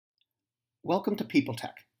Welcome to People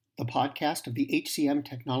Tech, the podcast of the HCM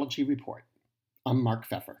Technology Report. I'm Mark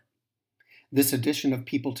Pfeffer. This edition of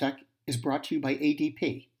People Tech is brought to you by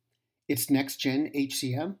ADP. Its next-gen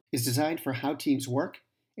HCM is designed for how teams work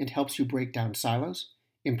and helps you break down silos,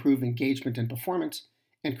 improve engagement and performance,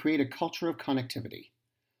 and create a culture of connectivity.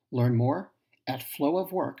 Learn more at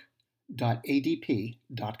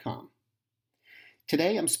flowofwork.adp.com.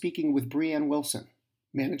 Today I'm speaking with Brianne Wilson,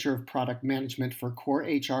 Manager of Product Management for Core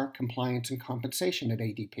HR, Compliance, and Compensation at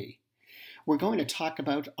ADP. We're going to talk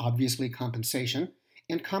about, obviously, compensation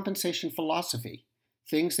and compensation philosophy,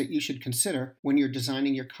 things that you should consider when you're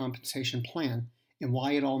designing your compensation plan and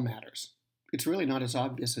why it all matters. It's really not as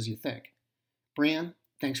obvious as you think. Brianne,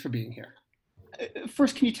 thanks for being here.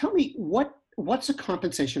 First, can you tell me what's a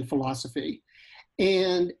compensation philosophy?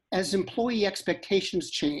 And as employee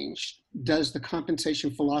expectations change, does the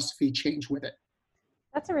compensation philosophy change with it?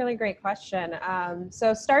 That's a really great question.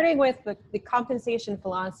 So starting with the compensation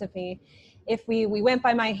philosophy, if we went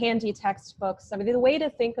by my handy textbooks, I mean, the way to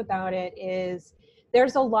think about it is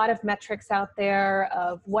there's a lot of metrics out there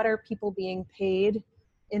of what are people being paid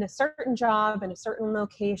in a certain job, in a certain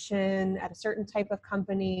location, at a certain type of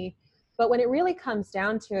company. But when it really comes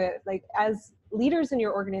down to it, like as leaders in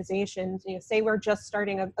your organization, say we're just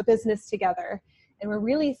starting a business together and we're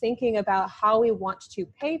really thinking about how we want to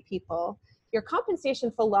pay people, your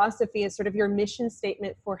compensation philosophy is sort of your mission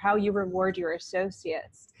statement for how you reward your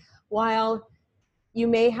associates. While you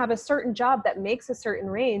may have a certain job that makes a certain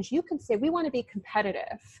range, you can say, we want to be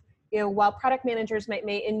competitive. While product managers might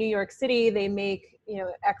make in New York City, they make,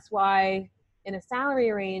 X, Y in a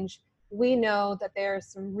salary range, we know that there's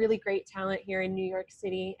some really great talent here in New York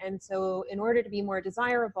City. And so in order to be more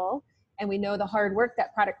desirable, and we know the hard work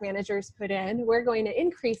that product managers put in, we're going to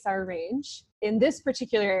increase our range in this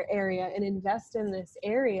particular area and invest in this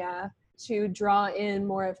area to draw in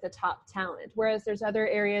more of the top talent. Whereas there's other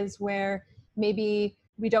areas where maybe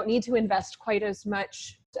we don't need to invest quite as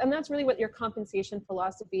much. And that's really what your compensation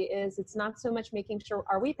philosophy is. It's not so much making sure,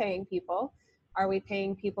 are we paying people? Are we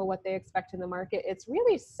paying people what they expect in the market? It's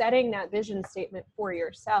really setting that vision statement for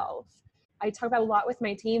yourself. I talk about a lot with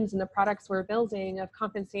my teams and the products we're building of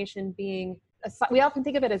compensation being, we often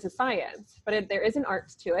think of it as a science, but there is an art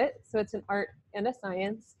to it. So it's an art and a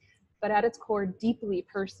science, but at its core, deeply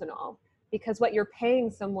personal, because what you're paying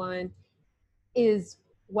someone is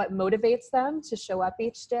what motivates them to show up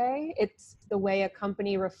each day. It's the way a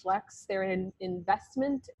company reflects their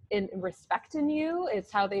investment in respect in you.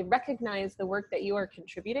 It's how they recognize the work that you are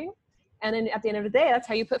contributing. And then at the end of the day, that's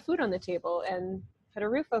how you put food on the table and put a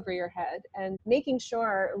roof over your head. And making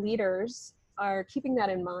sure leaders are keeping that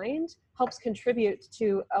in mind helps contribute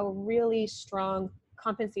to a really strong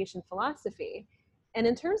compensation philosophy. And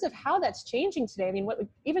in terms of how that's changing today, I mean,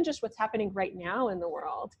 even just what's happening right now in the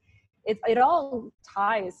world, it all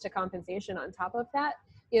ties to compensation on top of that.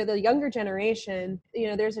 The younger generation,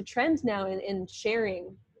 there's a trend now in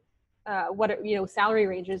sharing salary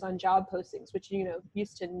ranges on job postings, which,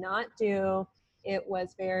 used to not do. It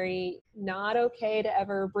was very not okay to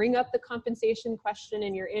ever bring up the compensation question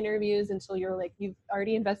in your interviews until you've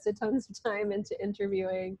already invested tons of time into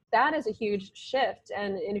interviewing. That is a huge shift.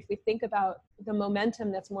 And if we think about the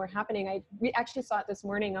momentum that's more happening, we actually saw it this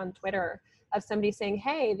morning on Twitter of somebody saying,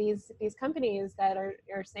 hey, these companies that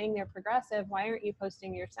are saying they're progressive, why aren't you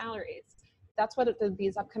posting your salaries? That's what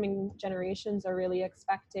these upcoming generations are really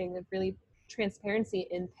expecting, of really transparency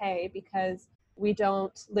in pay, because we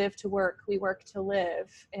don't live to work, we work to live.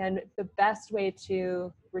 And the best way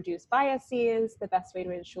to reduce biases, the best way to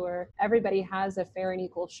ensure everybody has a fair and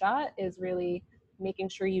equal shot is really making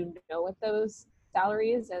sure you know what those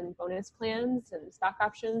salaries and bonus plans and stock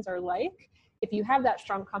options are like. If you have that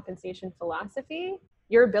strong compensation philosophy,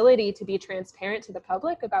 your ability to be transparent to the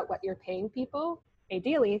public about what you're paying people,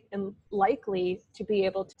 ideally and likely to be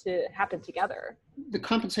able to happen together. The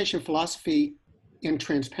compensation philosophy and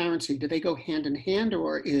transparency, do they go hand in hand,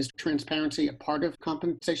 or is transparency a part of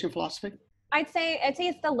compensation philosophy? I'd say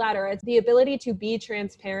it's the latter. It's the ability to be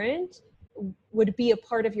transparent would be a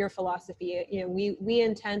part of your philosophy. We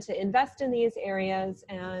intend to invest in these areas,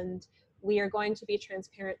 and we are going to be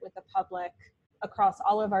transparent with the public across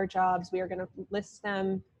all of our jobs. We are going to list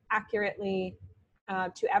them accurately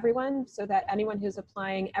to everyone, so that anyone who's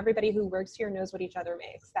applying, everybody who works here knows what each other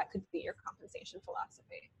makes. That could be your compensation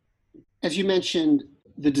philosophy. As you mentioned,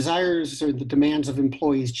 the desires or the demands of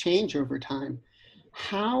employees change over time.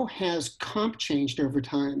 How has comp changed over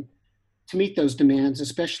time to meet those demands,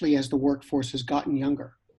 especially as the workforce has gotten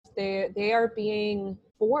younger? They are being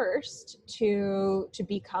forced to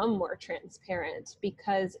become more transparent,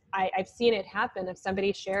 because I've seen it happen. If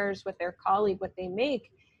somebody shares with their colleague what they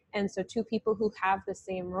make, And so two people who have the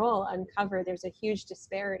same role uncover there's a huge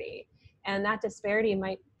disparity. And that disparity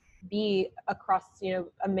might be across,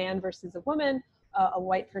 a man versus a woman, a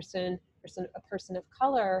white person versus a person of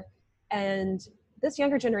color. And this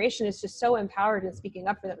younger generation is just so empowered in speaking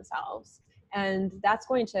up for themselves. And that's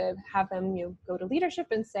going to have them, go to leadership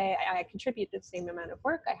and say, I contribute the same amount of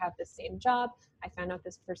work. I have the same job. I found out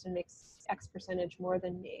this person makes X percentage more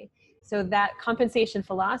than me. So that compensation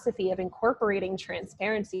philosophy of incorporating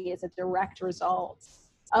transparency is a direct result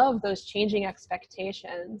of those changing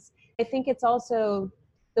expectations. I think it's also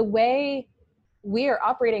the way we are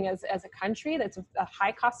operating as a country that's a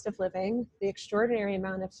high cost of living, the extraordinary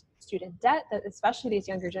amount of student debt that especially these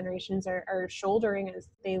younger generations are shouldering as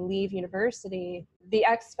they leave university, the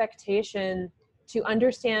expectation to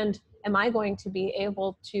understand, am I going to be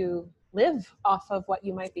able to live off of what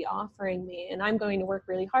you might be offering me? And I'm going to work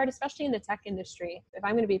really hard, especially in the tech industry. If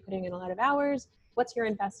I'm going to be putting in a lot of hours, what's your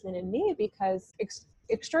investment in me? Because it's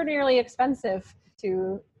extraordinarily expensive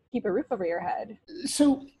to keep a roof over your head.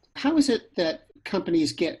 So how is it that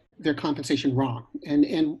companies get their compensation wrong?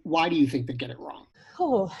 And why do you think they get it wrong?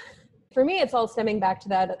 Oh, for me, it's all stemming back to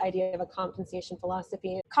that idea of a compensation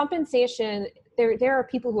philosophy. Compensation, there are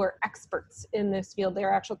people who are experts in this field. There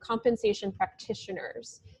are actual compensation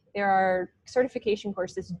practitioners. There are certification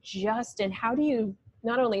courses just in how do you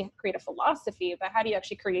not only create a philosophy, but how do you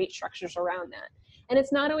actually create structures around that? And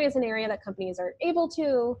it's not always an area that companies are able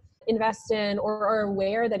to invest in or are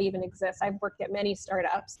aware that even exists. I've worked at many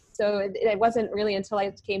startups. So it wasn't really until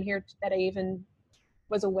I came here that I even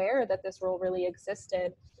was aware that this role really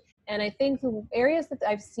existed. And I think the areas that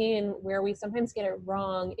I've seen where we sometimes get it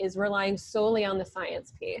wrong is relying solely on the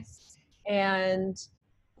science piece. And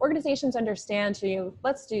organizations understand to,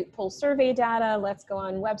 let's pull survey data, let's go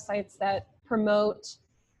on websites that promote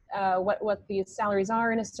what the salaries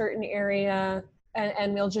are in a certain area,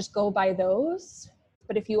 and we'll just go by those.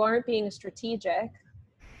 But if you aren't being strategic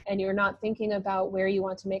and you're not thinking about where you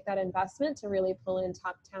want to make that investment to really pull in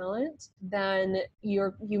top talent, then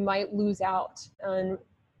you might lose out on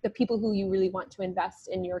the people who you really want to invest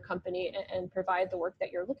in your company and provide the work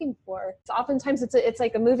that you're looking for. So oftentimes it's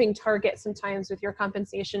like a moving target sometimes with your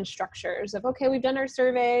compensation structures of, okay, we've done our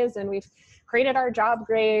surveys and we've created our job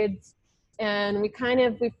grades and we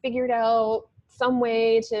figured out some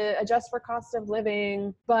way to adjust for cost of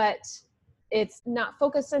living, but it's not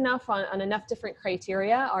focused enough on enough different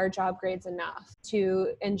criteria. Are job grades enough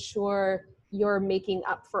to ensure you're making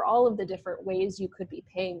up for all of the different ways you could be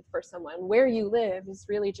paying for someone? Where you live is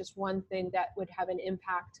really just one thing that would have an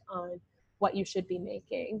impact on what you should be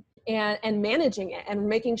making, and managing it and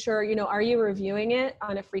making sure, are you reviewing it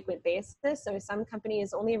on a frequent basis? So some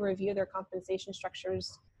companies only review their compensation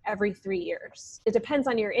structures every 3 years. It depends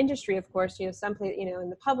on your industry, of course. Some place, in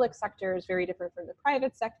the public sector is very different from the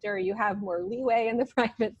private sector. You have more leeway in the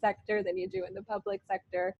private sector than you do in the public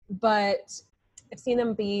sector. But I've seen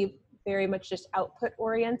them be very much just output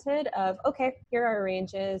oriented of, okay, here are our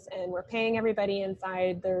ranges and we're paying everybody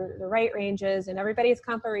inside the right ranges and everybody's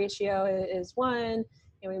compa ratio is 1.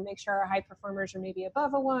 We make sure our high performers are maybe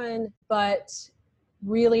above a 1, but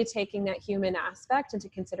really taking that human aspect into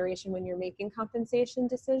consideration when you're making compensation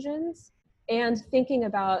decisions and thinking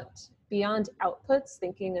about beyond outputs,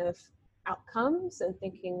 thinking of outcomes and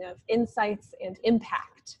thinking of insights and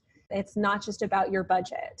impact. It's not just about your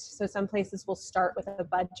budget. So some places will start with a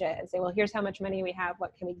budget and say, well, here's how much money we have.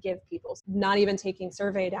 What can we give people? Not even taking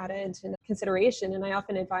survey data into consideration. And I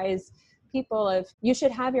often advise people of, you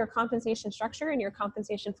should have your compensation structure and your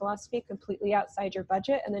compensation philosophy completely outside your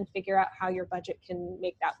budget and then figure out how your budget can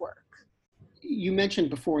make that work. You mentioned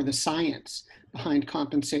before the science behind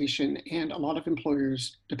compensation, and a lot of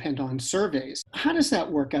employers depend on surveys. How does that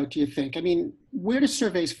work out, do you think? I mean, where do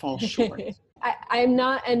surveys fall short? I'm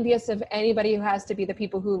not envious of anybody who has to be the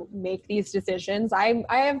people who make these decisions. I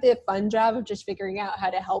have the fun job of just figuring out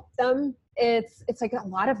how to help them. It's like a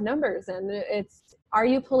lot of numbers, and are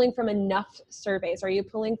you pulling from enough surveys? Are you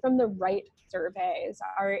pulling from the right surveys?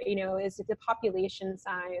 Is the population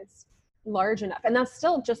size large enough? And that's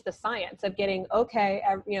still just the science of getting, okay,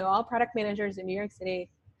 all product managers in New York City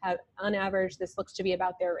have, on average, this looks to be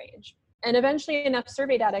about their range. And eventually enough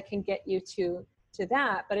survey data can get you to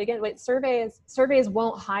that. But again, surveys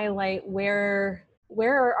won't highlight where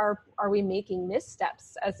are we making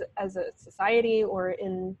missteps as a society or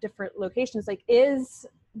in different locations. Like, is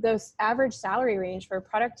the average salary range for a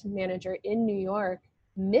product manager in New York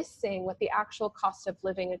missing what the actual cost of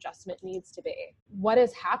living adjustment needs to be? What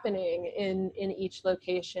is happening in each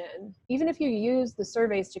location? Even if you use the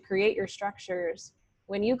surveys to create your structures,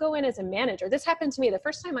 when you go in as a manager, this happened to me the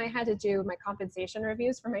first time I had to do my compensation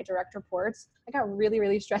reviews for my direct reports. I got really,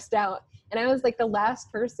 really stressed out. And I was like the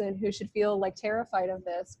last person who should feel like terrified of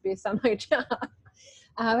this based on my job.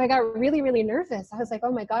 I got really, really nervous. I was like,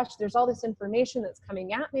 oh my gosh, there's all this information that's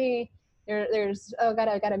coming at me. There's I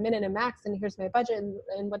got a minute and max, and here's my budget,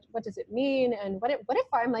 and what does it mean? And what if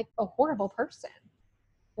I'm like a horrible person?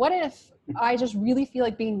 What if I just really feel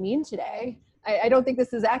like being mean today? I don't think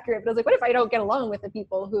this is accurate, but I was like, what if I don't get along with the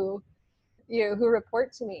people who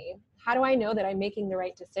report to me? How do I know that I'm making the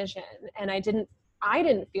right decision? And I didn't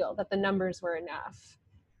feel that the numbers were enough,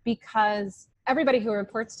 because everybody who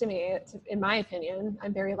reports to me, in my opinion,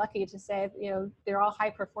 I'm very lucky to say, they're all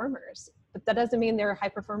high performers, but that doesn't mean they're high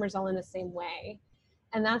performers all in the same way.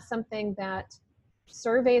 And that's something that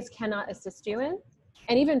surveys cannot assist you in.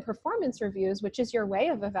 And even performance reviews, which is your way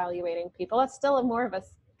of evaluating people, that's still more of a,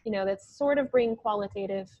 that's sort of bringing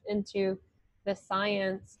qualitative into the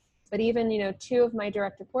science. But even, two of my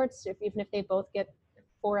direct reports, even if they both get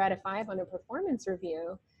 4 out of 5 on a performance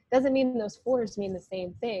review, doesn't mean those 4s mean the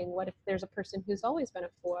same thing. What if there's a person who's always been a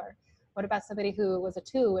 4? What about somebody who was a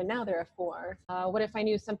 2 and now they're a 4? What if I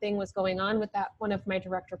knew something was going on with that one of my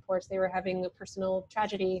direct reports? They were having a personal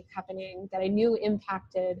tragedy happening that I knew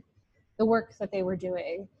impacted the work that they were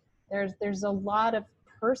doing. There's a lot of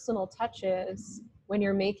personal touches when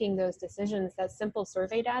you're making those decisions that simple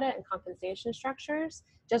survey data and compensation structures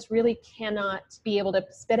just really cannot be able to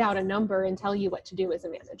spit out a number and tell you what to do as a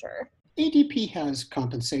manager. ADP has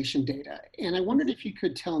compensation data, and I wondered if you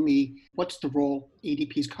could tell me what's the role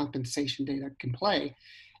ADP's compensation data can play,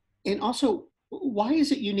 and also why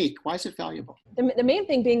is it unique? Why is it valuable? The main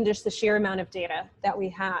thing being just the sheer amount of data that we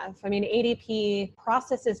have. I mean, ADP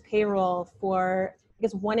processes payroll for, I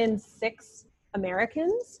guess, 1 in 6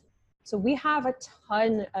 Americans. So we have a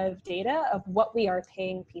ton of data of what we are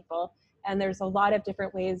paying people. And there's a lot of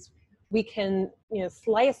different ways we can,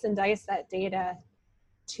 slice and dice that data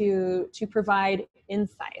to provide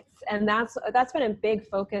insights. And that's been a big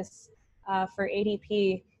focus for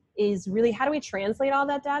ADP, is really how do we translate all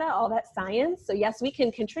that data, all that science? So yes, we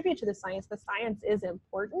can contribute to the science. The science is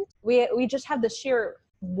important. We just have the sheer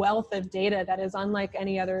wealth of data that is unlike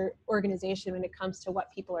any other organization when it comes to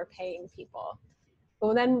what people are paying people.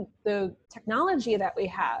 But then the technology that we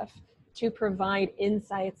have to provide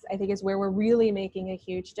insights, I think, is where we're really making a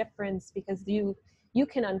huge difference, because you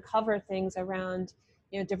can uncover things around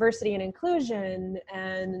diversity and inclusion,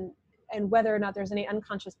 and whether or not there's any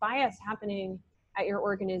unconscious bias happening at your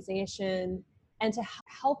organization, and to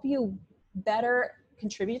help you better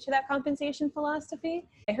contribute to that compensation philosophy.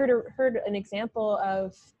 I heard an example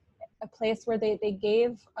of a place where they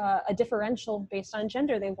gave a differential based on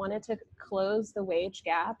gender. They wanted to close the wage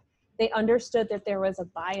gap. They understood that there was a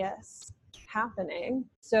bias happening.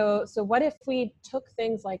 So what if we took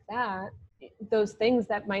things like that, those things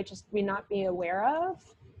that might just we not be aware of,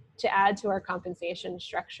 to add to our compensation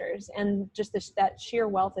structures? And just that sheer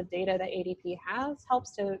wealth of data that ADP has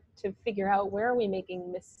helps to figure out where are we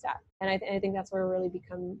making missteps. And I think that's where we really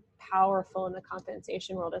become powerful in the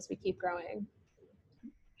compensation world as we keep growing.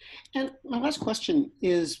 And my last question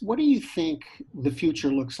is, what do you think the future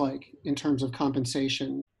looks like in terms of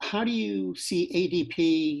compensation? How do you see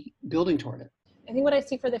ADP building toward it? I think what I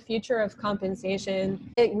see for the future of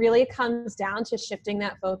compensation, it really comes down to shifting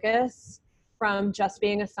that focus from just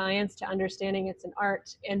being a science to understanding it's an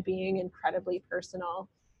art and being incredibly personal.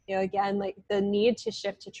 Again, like the need to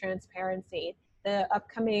shift to transparency, the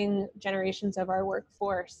upcoming generations of our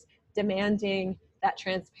workforce demanding that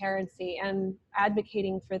transparency and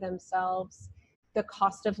advocating for themselves, the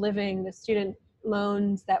cost of living, the student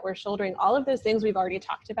loans that we're shouldering, all of those things we've already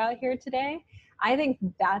talked about here today. I think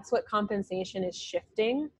that's what compensation is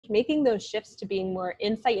shifting, making those shifts to being more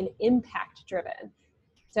insight and impact driven.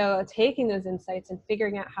 So taking those insights and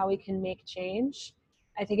figuring out how we can make change,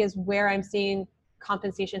 I think, is where I'm seeing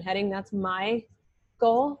compensation heading. That's my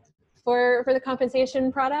goal for the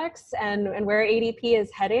compensation products, and where ADP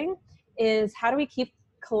is heading is how do we keep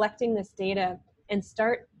collecting this data and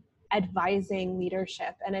start advising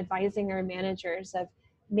leadership and advising our managers of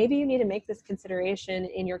maybe you need to make this consideration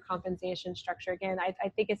in your compensation structure. Again, I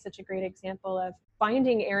think it's such a great example of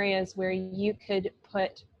finding areas where you could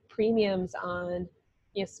put premiums on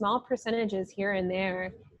small percentages here and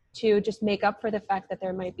there to just make up for the fact that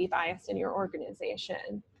there might be bias in your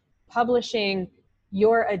organization. Publishing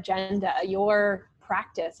your agenda, your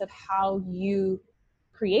practice of how you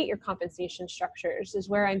create your compensation structures is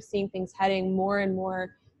where I'm seeing things heading more and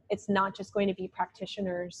more. It's not just going to be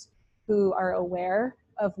practitioners who are aware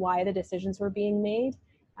of why the decisions were being made.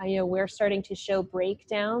 We're starting to show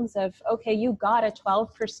breakdowns of, okay, you got a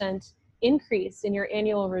 12% increase in your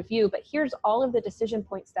annual review, but here's all of the decision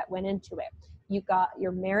points that went into it. You got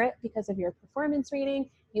your merit because of your performance rating.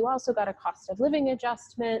 You also got a cost of living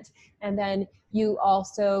adjustment. And then you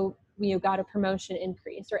also got a promotion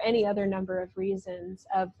increase, or any other number of reasons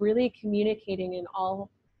of really communicating in all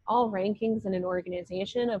rankings in an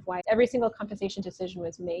organization of why every single compensation decision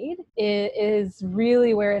was made. It is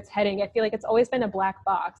really where it's heading. I feel like it's always been a black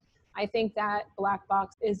box. I think that black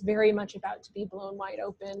box is very much about to be blown wide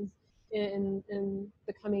open in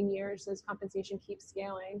the coming years as compensation keeps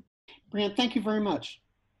scaling. Brianne, thank you very much.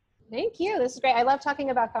 Thank you. This is great. I love talking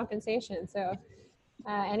about compensation, so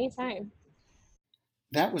anytime.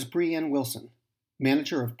 That was Brianne Wilson,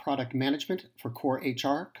 Manager of Product Management for Core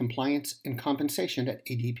HR, Compliance, and Compensation at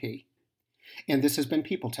ADP. And this has been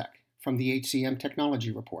People Tech from the HCM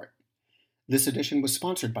Technology Report. This edition was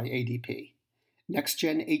sponsored by ADP, Next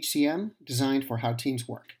Gen HCM designed for how teams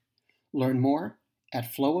work. Learn more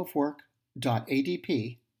at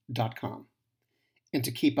flowofwork.adp.com. And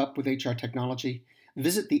to keep up with HR technology,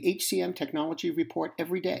 visit the HCM Technology Report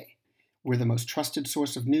every day. We're the most trusted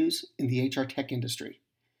source of news in the HR tech industry.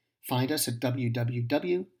 Find us at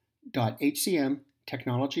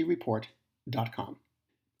www.hcmtechnologyreport.com.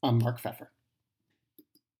 I'm Mark Pfeffer.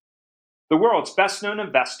 The world's best-known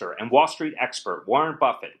investor and Wall Street expert Warren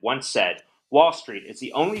Buffett once said, "Wall Street is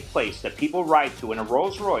the only place that people ride to in a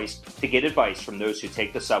Rolls-Royce to get advice from those who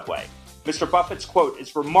take the subway." Mr. Buffett's quote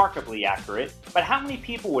is remarkably accurate, but how many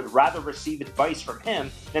people would rather receive advice from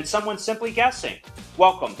him than someone simply guessing?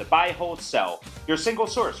 Welcome to Buy, Hold, Sell, your single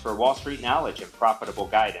source for Wall Street knowledge and profitable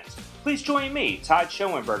guidance. Please join me, Todd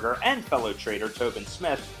Schoenberger, and fellow trader Tobin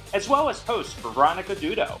Smith, as well as host Veronica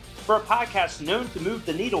Dudo, for a podcast known to move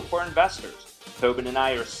the needle for investors. Tobin and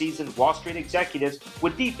I are seasoned Wall Street executives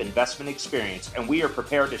with deep investment experience, and we are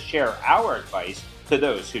prepared to share our advice to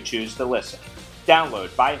those who choose to listen.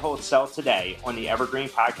 Download Buy, Hold, Sell today on the Evergreen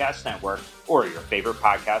Podcast Network or your favorite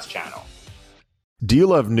podcast channel. Do you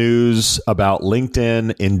love news about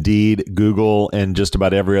LinkedIn, Indeed, Google, and just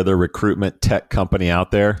about every other recruitment tech company out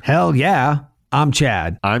there? Hell yeah. I'm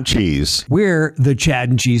Chad. I'm Cheese. We're the Chad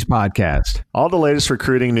and Cheese Podcast. All the latest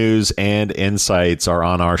recruiting news and insights are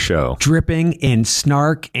on our show, dripping in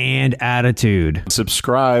snark and attitude.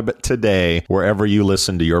 Subscribe today wherever you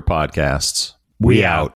listen to your podcasts. We out.